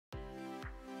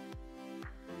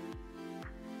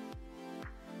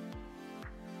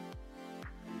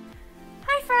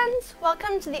friends,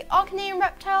 welcome to the All Canadian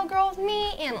Reptile Girl with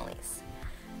me, Annalise.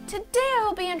 Today I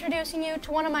will be introducing you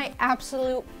to one of my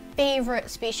absolute favorite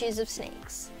species of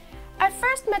snakes. I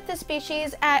first met this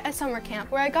species at a summer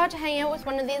camp where I got to hang out with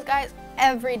one of these guys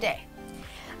every day.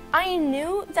 I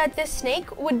knew that this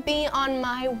snake would be on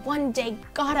my one day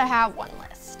gotta have one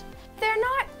list. They're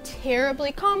not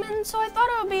terribly common, so I thought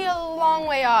it would be a long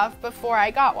way off before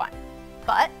I got one.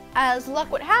 But as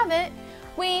luck would have it,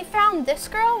 we found this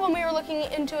girl when we were looking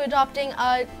into adopting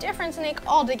a different snake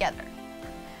altogether.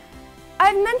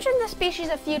 I've mentioned this species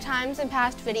a few times in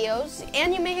past videos,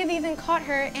 and you may have even caught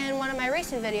her in one of my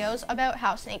recent videos about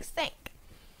how snakes think.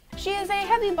 She is a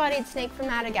heavy-bodied snake from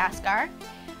Madagascar.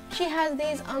 She has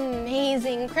these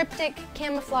amazing cryptic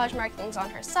camouflage markings on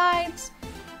her sides,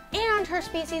 and her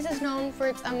species is known for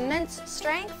its immense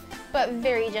strength, but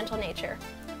very gentle nature.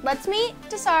 Let's meet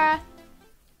Tsara.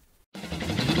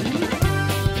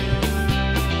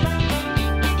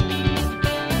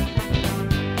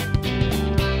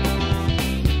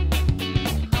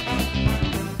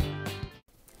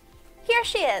 Here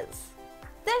she is.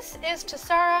 This is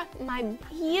Tsara, my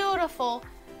beautiful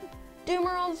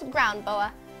Dumerils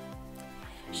Boa.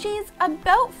 She's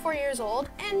about 4 years old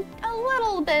and a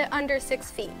little bit under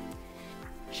 6 feet.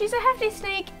 She's a hefty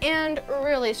snake and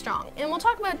really strong, and we'll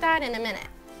talk about that in a minute.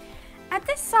 At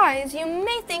this size, you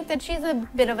may think that she's a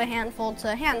bit of a handful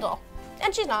to handle,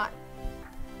 and she's not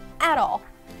at all.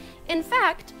 In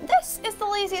fact, this is the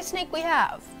laziest snake we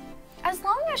have. As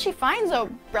long as she finds a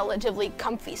relatively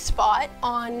comfy spot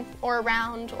on or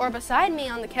around or beside me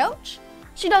on the couch,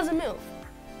 she doesn't move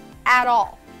at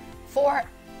all for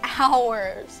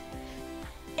hours.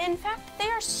 In fact, they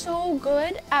are so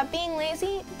good at being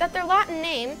lazy that their Latin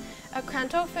name,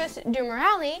 Acrantophis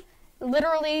dumerali,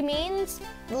 literally means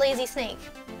lazy snake.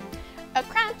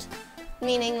 Acrant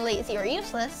meaning lazy or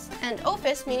useless, and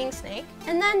ophis meaning snake,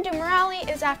 and then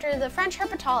Dumerali is after the French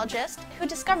herpetologist who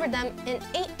discovered them in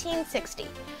 1860,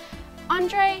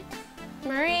 André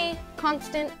Marie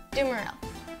Constant Dumeril.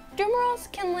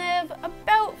 Dumerils can live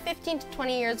about 15 to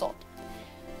 20 years old.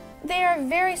 They are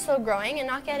very slow growing and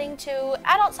not getting to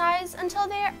adult size until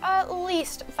they're at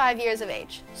least 5 years of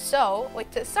age. So,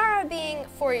 with Tsara being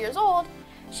 4 years old,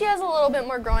 she has a little bit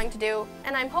more growing to do,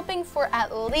 and I'm hoping for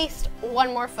at least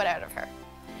one more foot out of her.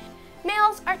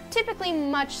 Males are typically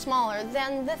much smaller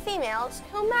than the females,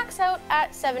 who max out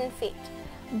at 7 feet.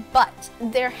 But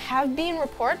there have been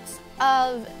reports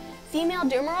of female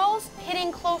Dumerils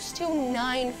hitting close to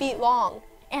 9 feet long,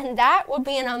 and that would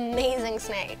be an amazing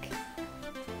snake.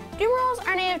 Dumerils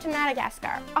are native to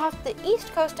Madagascar, off the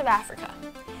east coast of Africa.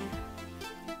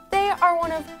 They are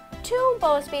one of 2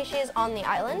 boa species on the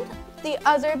island, the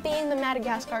other being the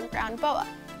Madagascar ground boa.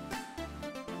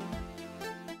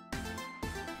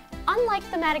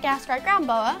 Unlike the Madagascar ground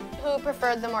boa, who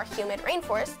prefer the more humid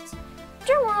rainforests,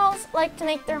 Dumerils like to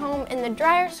make their home in the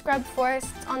drier scrub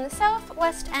forests on the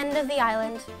southwest end of the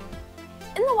island.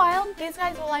 In the wild, these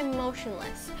guys will lie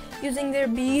motionless, using their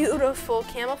beautiful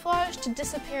camouflage to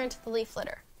disappear into the leaf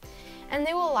litter. And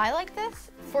they will lie like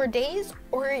this for days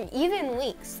or even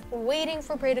weeks, waiting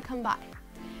for prey to come by.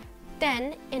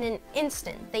 Then, in an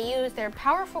instant, they use their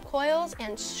powerful coils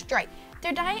and strike.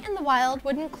 Their diet in the wild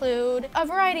would include a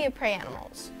variety of prey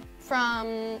animals,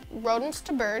 from rodents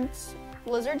to birds,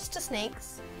 lizards to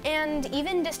snakes, and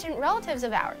even distant relatives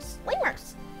of ours,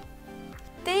 lemurs.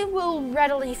 They will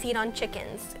readily feed on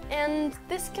chickens, and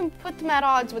this can put them at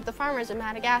odds with the farmers in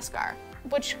Madagascar,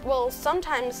 which will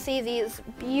sometimes see these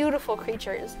beautiful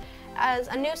creatures as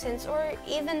a nuisance or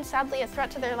even sadly a threat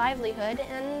to their livelihood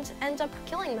and ends up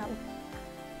killing them.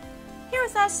 Here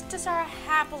with us, Tsara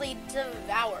happily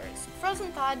devours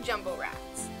frozen thawed jumbo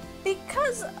rats.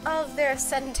 Because of their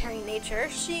sedentary nature,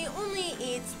 she only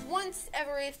eats once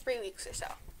every 3 weeks or so.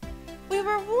 We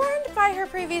were warned by her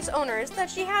previous owners that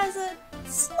she has a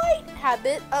slight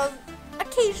habit of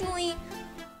occasionally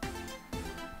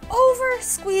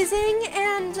over-squeezing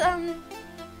and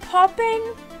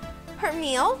popping her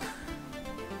meal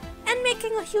and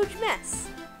making a huge mess.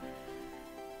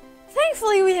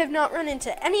 Thankfully, we have not run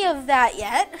into any of that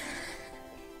yet,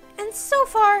 and so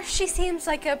far she seems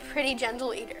like a pretty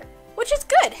gentle eater, which is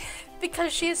good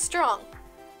because she is strong,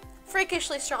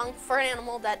 freakishly strong for an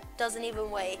animal that doesn't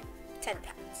even weigh 10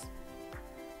 pounds.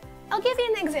 I'll give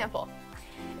you an example.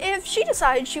 If she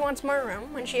decides she wants more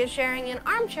room when she is sharing an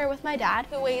armchair with my dad,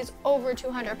 who weighs over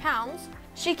 200 pounds,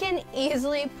 she can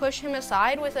easily push him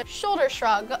aside with a shoulder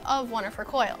shrug of one of her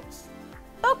coils.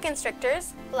 Boa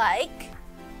constrictors, like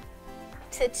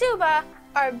Tituba,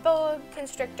 our boa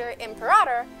constrictor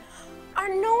imperator, are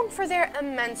known for their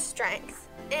immense strength.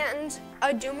 and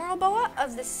a Dumeril boa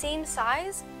of the same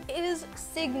size is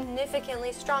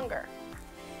significantly stronger.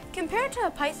 Compared to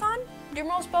a python,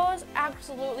 Dumerils boas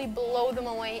absolutely blow them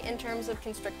away in terms of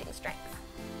constricting strength.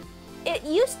 It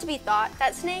used to be thought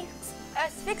that snakes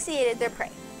asphyxiated their prey,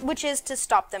 which is to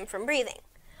stop them from breathing.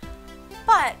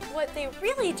 But what they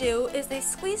really do is they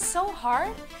squeeze so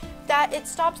hard that it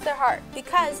stops their heart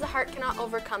because the heart cannot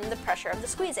overcome the pressure of the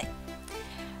squeezing.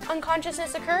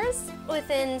 Unconsciousness occurs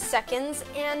within seconds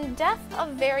and death a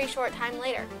very short time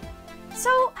later.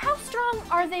 So how strong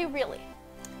are they really?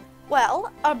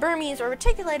 Well, a Burmese or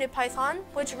reticulated python,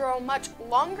 which grow much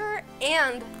longer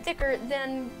and thicker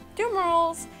than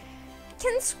Dumerils,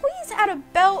 can squeeze at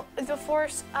about the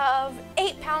force of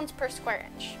 8 pounds per square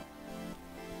inch.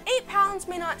 8 pounds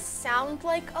may not sound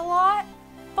like a lot,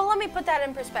 but let me put that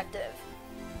in perspective.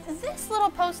 This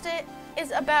little post-it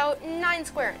is about 9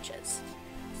 square inches.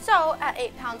 So at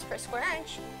 8 pounds per square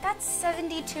inch, that's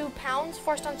 72 pounds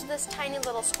forced onto this tiny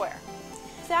little square.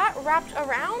 That wrapped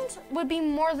around would be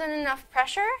more than enough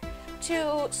pressure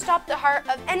to stop the heart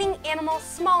of any animal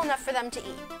small enough for them to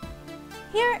eat.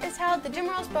 Here is how the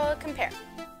Dumerils Boa compare.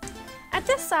 At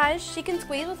this size, she can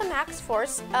squeeze with a max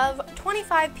force of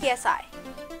 25 psi.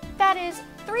 That is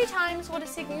 3 times what a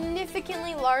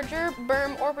significantly larger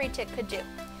Burm or retic could do.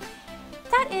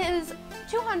 That is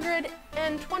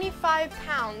 225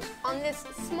 pounds on this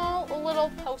small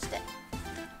little post-it.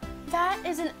 That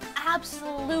is an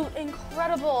absolute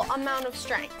incredible amount of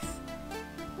strength.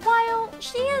 While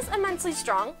she is immensely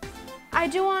strong, I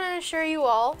do want to assure you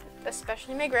all,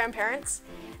 especially my grandparents,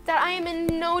 that I am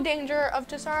in no danger of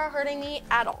Tsara hurting me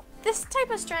at all. This type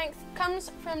of strength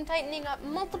comes from tightening up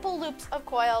multiple loops of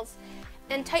coils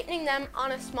and tightening them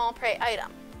on a small prey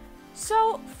item.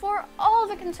 So for all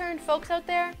the concerned folks out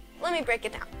there, let me break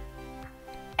it down.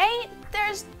 A,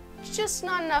 there's just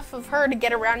not enough of her to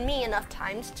get around me enough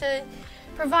times to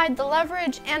provide the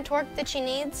leverage and torque that she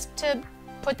needs to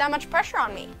put that much pressure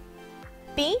on me.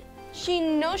 B, she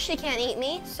knows she can't eat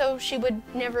me, so she would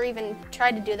never even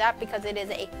try to do that because it is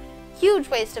a huge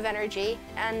waste of energy,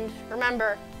 and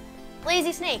remember,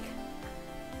 lazy snake.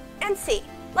 And C,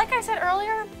 like I said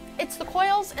earlier, it's the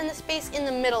coils and the space in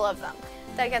the middle of them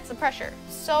that gets the pressure.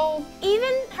 So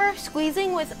even her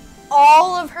squeezing with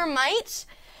all of her might,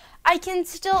 I can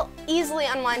still easily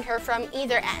unwind her from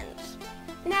either end.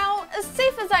 Now, as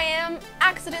safe as I am,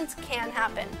 accidents can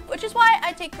happen, which is why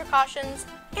I take precautions,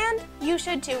 and you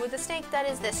should too with a snake that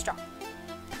is this strong.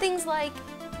 Things like,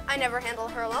 I never handle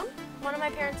her alone. One of my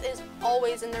parents is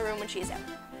always in the room when she's out.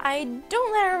 I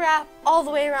don't let her wrap all the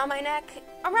way around my neck.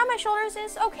 Around my shoulders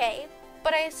is okay,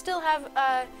 but I still have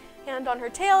a hand on her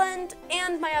tail end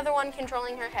and my other one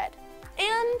controlling her head.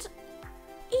 And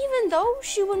even though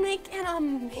she would make an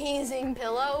amazing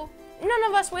pillow, none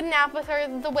of us would nap with her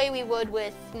the way we would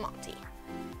with Monty.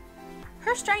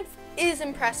 Her strength is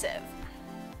impressive,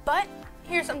 but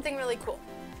here's something really cool.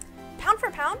 Pound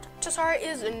for pound, Tsara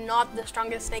is not the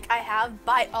strongest snake I have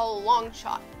by a long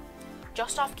shot.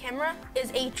 Just off camera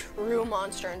is a true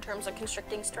monster in terms of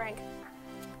constricting strength.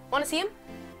 Want to see him?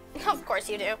 Of course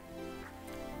you do.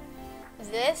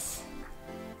 This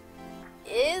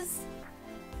is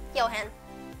Johan.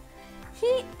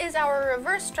 He is our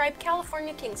reverse striped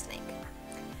California king snake.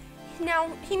 Now,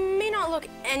 he may not look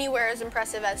anywhere as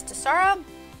impressive as Tsara,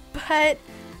 but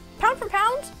pound for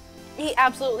pound, he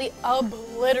absolutely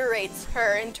obliterates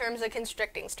her in terms of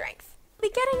constricting strength. We'll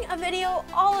be getting a video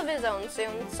all of his own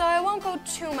soon, so I won't go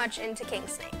too much into king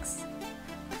snakes.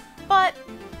 But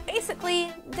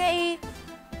basically, they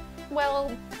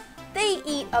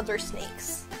eat other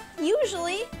snakes,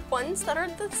 usually ones that are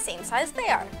the same size they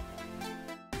are.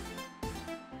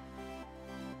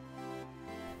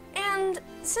 And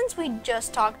since we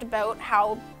just talked about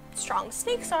how strong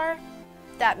snakes are,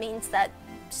 that means that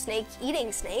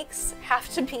snake-eating snakes have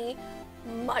to be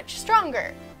much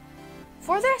stronger.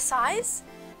 For their size,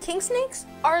 king snakes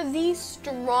are the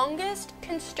strongest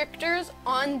constrictors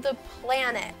on the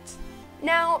planet.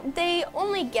 Now, they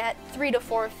only get 3 to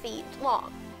 4 feet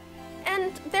long,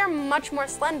 and they're much more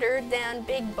slender than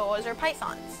big boas or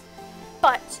pythons.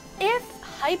 But if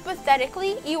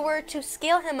hypothetically you were to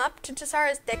scale him up to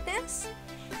Tsara's thickness,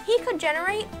 he could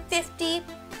generate 50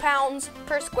 pounds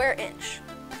per square inch.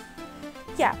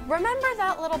 Yeah, remember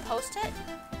that little post-it?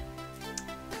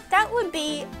 That would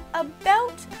be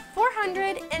about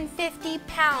 450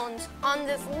 pounds on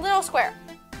this little square.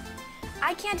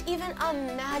 I can't even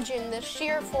imagine the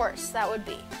sheer force that would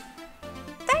be.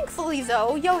 Thankfully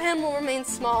though, Johan will remain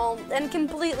small and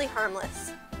completely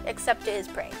harmless, except to his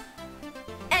prey.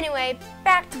 Anyway,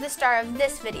 back to the star of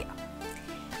this video.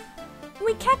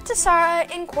 We kept Tsara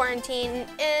in quarantine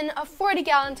in a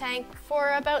 40-gallon tank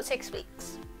for about 6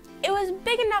 weeks. It was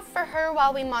big enough for her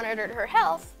while we monitored her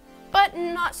health, but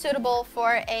not suitable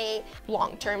for a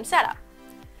long-term setup.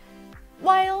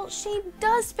 While she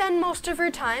does spend most of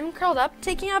her time curled up,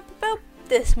 taking up about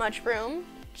this much room,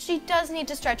 she does need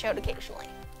to stretch out occasionally.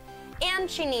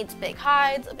 And she needs big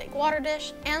hides, a big water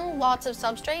dish, and lots of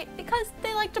substrate because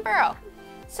they like to burrow.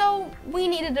 So we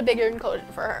needed a bigger enclosure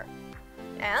for her.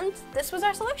 And this was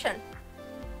our solution.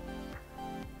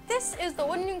 This is the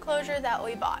wooden enclosure that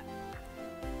we bought.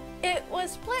 It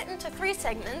was split into 3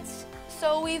 segments,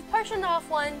 so we've partitioned off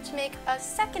one to make a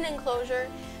second enclosure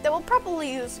that we'll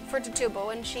probably use for Tatuba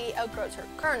when she outgrows her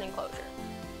current enclosure.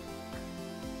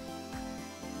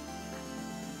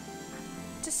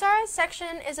 Tsara's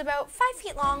section is about 5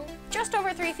 feet long, just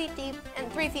over 3 feet deep,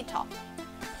 and 3 feet tall.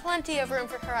 Plenty of room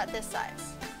for her at this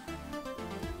size.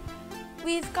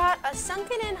 We've got a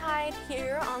sunken-in hide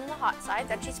here on the hot side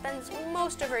that she spends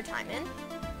most of her time in,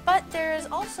 but there's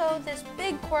also this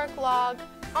big cork log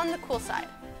on the cool side.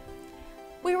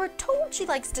 We were told she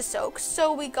likes to soak,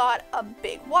 so we got a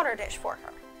big water dish for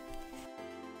her.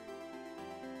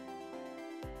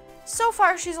 So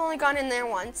far, she's only gone in there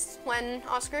once, when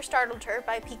Oscar startled her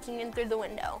by peeking in through the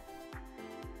window.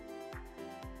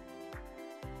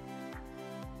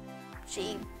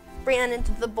 She ran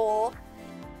into the bowl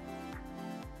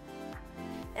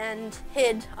and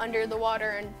hid under the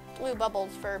water and blew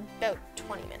bubbles for about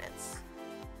 20 minutes.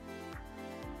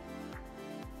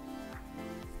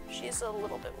 She's a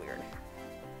little bit weird.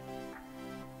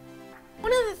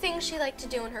 One of the things she liked to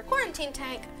do in her quarantine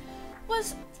tank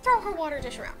was throw her water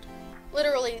dish around.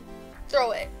 Literally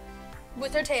throw it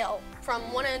with her tail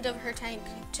from one end of her tank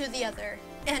to the other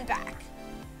and back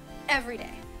every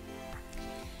day.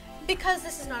 Because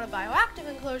this is not a bioactive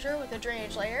enclosure with a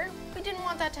drainage layer, we didn't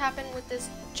want that to happen with this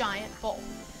giant bowl.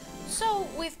 So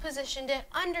we've positioned it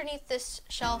underneath this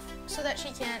shelf so that she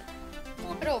can't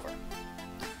flip it over.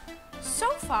 So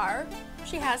far,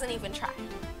 she hasn't even tried.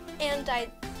 And I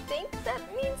think that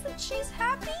means that she's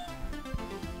happy?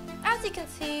 As you can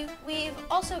see, we've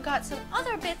also got some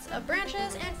other bits of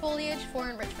branches and foliage for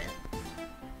enrichment.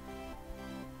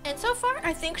 And so far,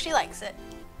 I think she likes it.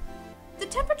 The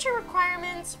temperature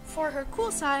requirements for her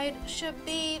cool side should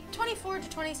be 24 to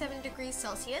 27 degrees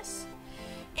Celsius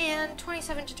and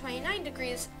 27 to 29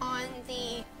 degrees on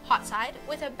the hot side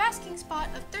with a basking spot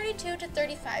of 32 to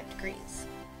 35 degrees.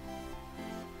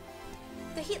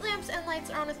 The heat lamps and lights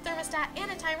are on a thermostat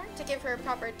and a timer to give her a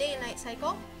proper day and night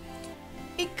cycle.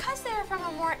 Because they're from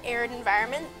a more arid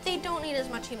environment, they don't need as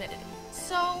much humidity,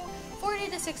 so 40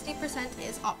 to 60%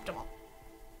 is optimal.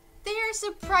 They are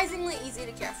surprisingly easy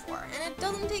to care for, and it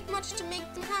doesn't take much to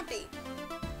make them happy.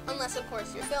 Unless, of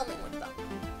course, you're filming with them.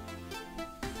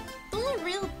 The only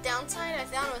real downside I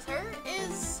found with her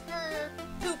is her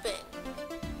pooping.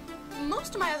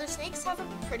 Most of my other snakes have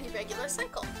a pretty regular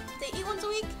cycle. They eat once a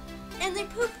week, and they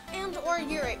poop and or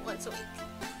urate once a week.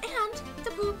 And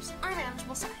the poops are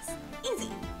manageable size. Easy.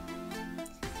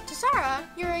 Tsara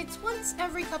urates once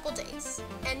every couple days,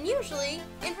 and usually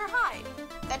in her hide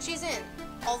that she's in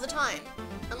all the time.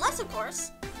 Unless, of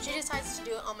course, she decides to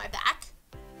do it on my back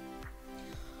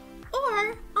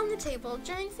or on the table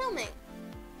during filming.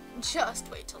 Just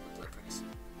wait till the bloopers.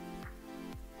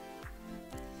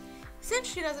 Since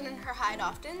she doesn't in her hide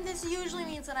often, this usually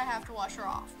means that I have to wash her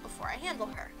off before I handle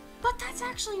her. But that's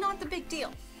actually not the big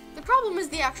deal. The problem is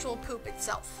the actual poop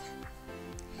itself.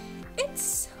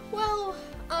 It's, well,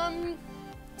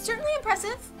 certainly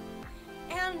impressive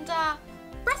and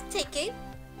breathtaking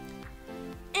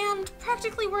and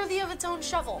practically worthy of its own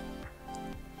shovel.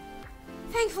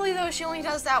 Thankfully, though, she only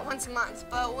does that once a month,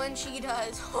 but when she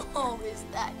does, oh, is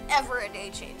that ever a day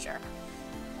changer.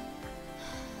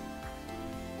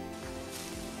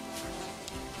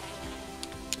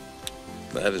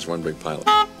 That is one big pile.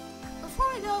 Before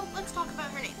I go, let's talk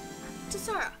about her name,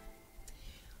 Tsara.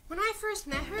 When I first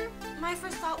met her, my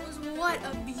first thought was, what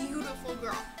a beautiful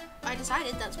girl. I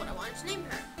decided that's what I wanted to name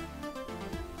her.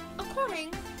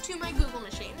 According to my Google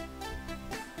machine,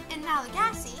 in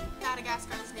Malagasy,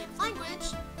 Madagascar's native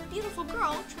language, beautiful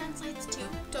girl translates to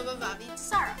Tovavavi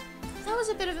Tsara. That was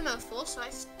a bit of a mouthful, so I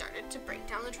started to break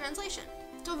down the translation.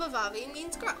 Tovavavi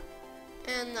means girl,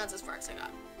 and that's as far as I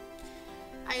got.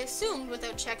 I assumed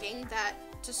without checking that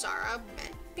Tsara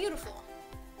meant beautiful.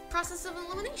 Process of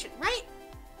elimination, right?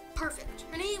 Perfect.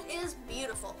 Her name is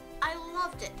beautiful. I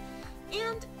loved it.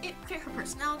 And it fit her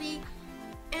personality.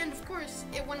 And of course,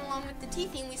 it went along with the tea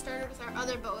theme we started with our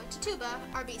other boa, Tatuba,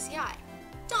 our BCI.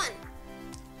 Done.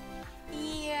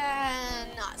 Yeah,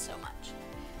 not so much.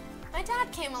 My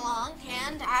dad came along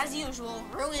and, as usual,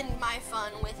 ruined my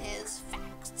fun with his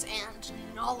facts and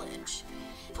knowledge.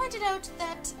 He pointed out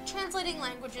that translating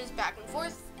languages back and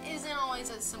forth isn't always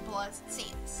as simple as it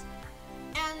seems.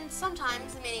 And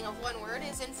sometimes the meaning of one word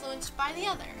is influenced by the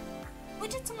other. We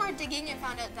did some more digging and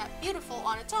found out that beautiful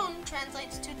on its own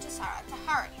translates to Tsara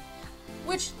Tahari,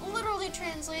 which literally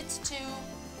translates to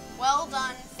well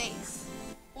done face.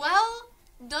 Well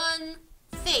done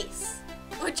face,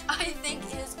 which I think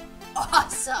is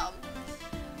awesome.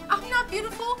 I'm not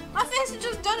beautiful. My face has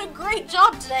just done a great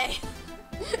job today.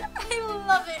 I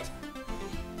love it.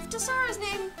 Tsara's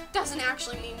name doesn't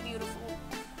actually mean beautiful.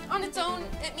 On its own,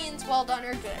 it means well done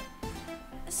or good.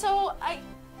 So I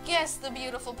guess the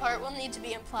beautiful part will need to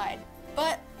be implied,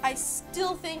 but I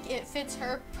still think it fits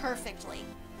her perfectly.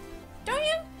 Don't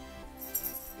you?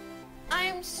 I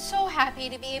am so happy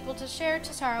to be able to share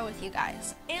Tsara with you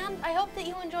guys, and I hope that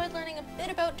you enjoyed learning a bit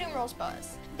about Dumerils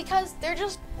Boas, because they're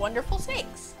just wonderful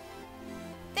snakes.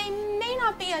 They may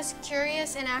not be as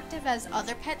curious and active as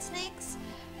other pet snakes,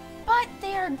 but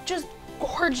they are just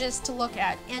gorgeous to look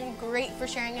at and great for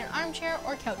sharing an armchair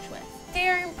or couch with. They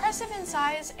are impressive in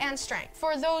size and strength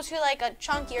for those who like a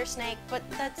chunkier snake, but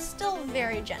that's still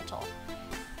very gentle.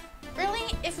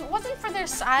 Really, if it wasn't for their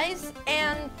size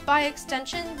and, by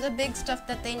extension, the big stuff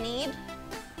that they need,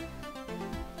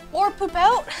 or poop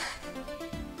out,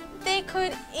 they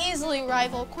could easily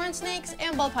rival corn snakes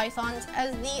and ball pythons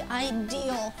as the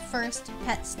ideal first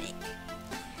pet snake.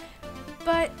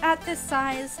 But at this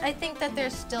size, I think that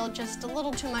there's still just a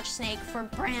little too much snake for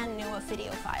brand new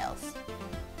ophidiophiles.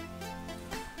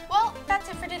 Well, that's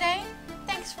it for today.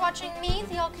 Thanks for watching me,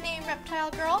 the All Canadian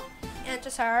Reptile Girl, and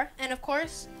Tsara, and of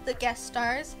course, the guest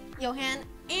stars, Johan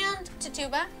and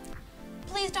Tituba.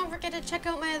 Please don't forget to check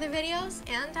out my other videos,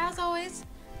 and as always,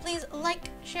 please like,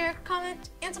 share, comment,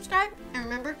 and subscribe, and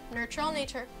remember, nurture all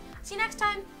nature. See you next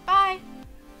time. Bye!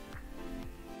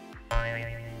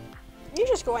 You're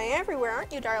just going everywhere,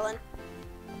 aren't you, darling?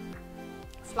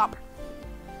 Flop.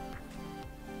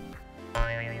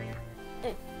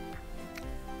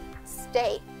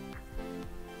 Stay.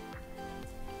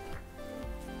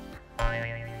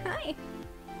 Hi.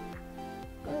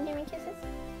 Wanna give me kisses?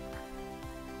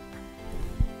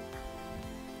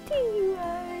 There you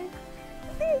are.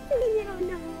 There's a little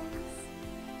nose.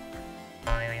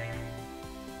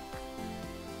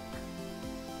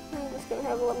 I'm just gonna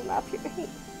have a little nap here.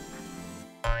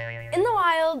 In the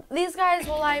wild, these guys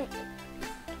will lie.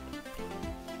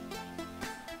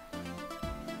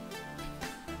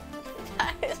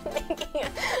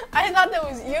 I thought that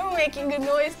was you making a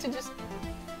noise to just.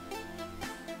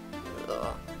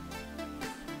 Ugh.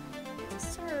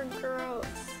 So gross.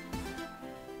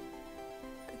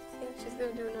 I think she's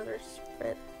gonna do another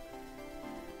sprint.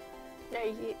 Are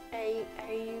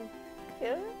you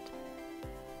good?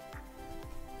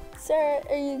 Sarah,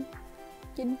 are you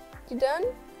done?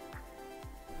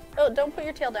 Oh, don't put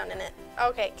your tail down in it.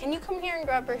 Okay, can you come here and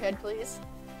grab her head, please?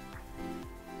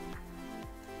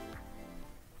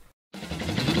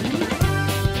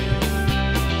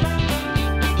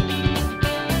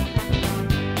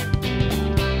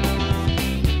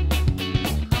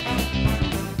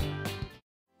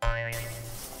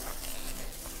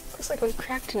 Looks like we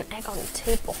cracked an egg on the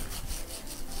table.